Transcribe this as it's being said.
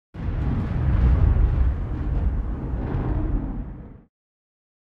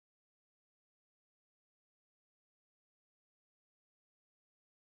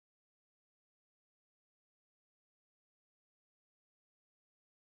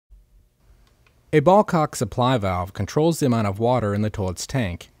A ball cock supply valve controls the amount of water in the toilet's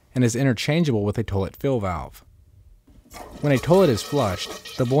tank and is interchangeable with a toilet fill valve. When a toilet is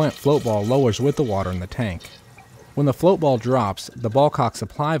flushed, the buoyant float ball lowers with the water in the tank. When the float ball drops, the ball cock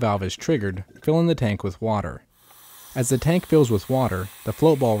supply valve is triggered, filling the tank with water. As the tank fills with water, the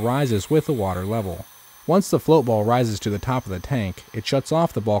float ball rises with the water level. Once the float ball rises to the top of the tank, it shuts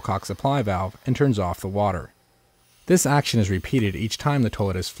off the ball cock supply valve and turns off the water. This action is repeated each time the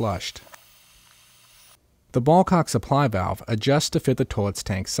toilet is flushed. The ball cock supply valve adjusts to fit the toilet's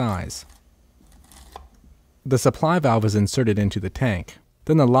tank size. The supply valve is inserted into the tank.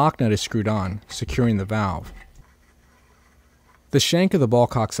 Then the lock nut is screwed on, securing the valve. The shank of the ball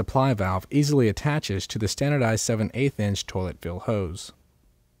cock supply valve easily attaches to the standardized 7/8 inch toilet fill hose.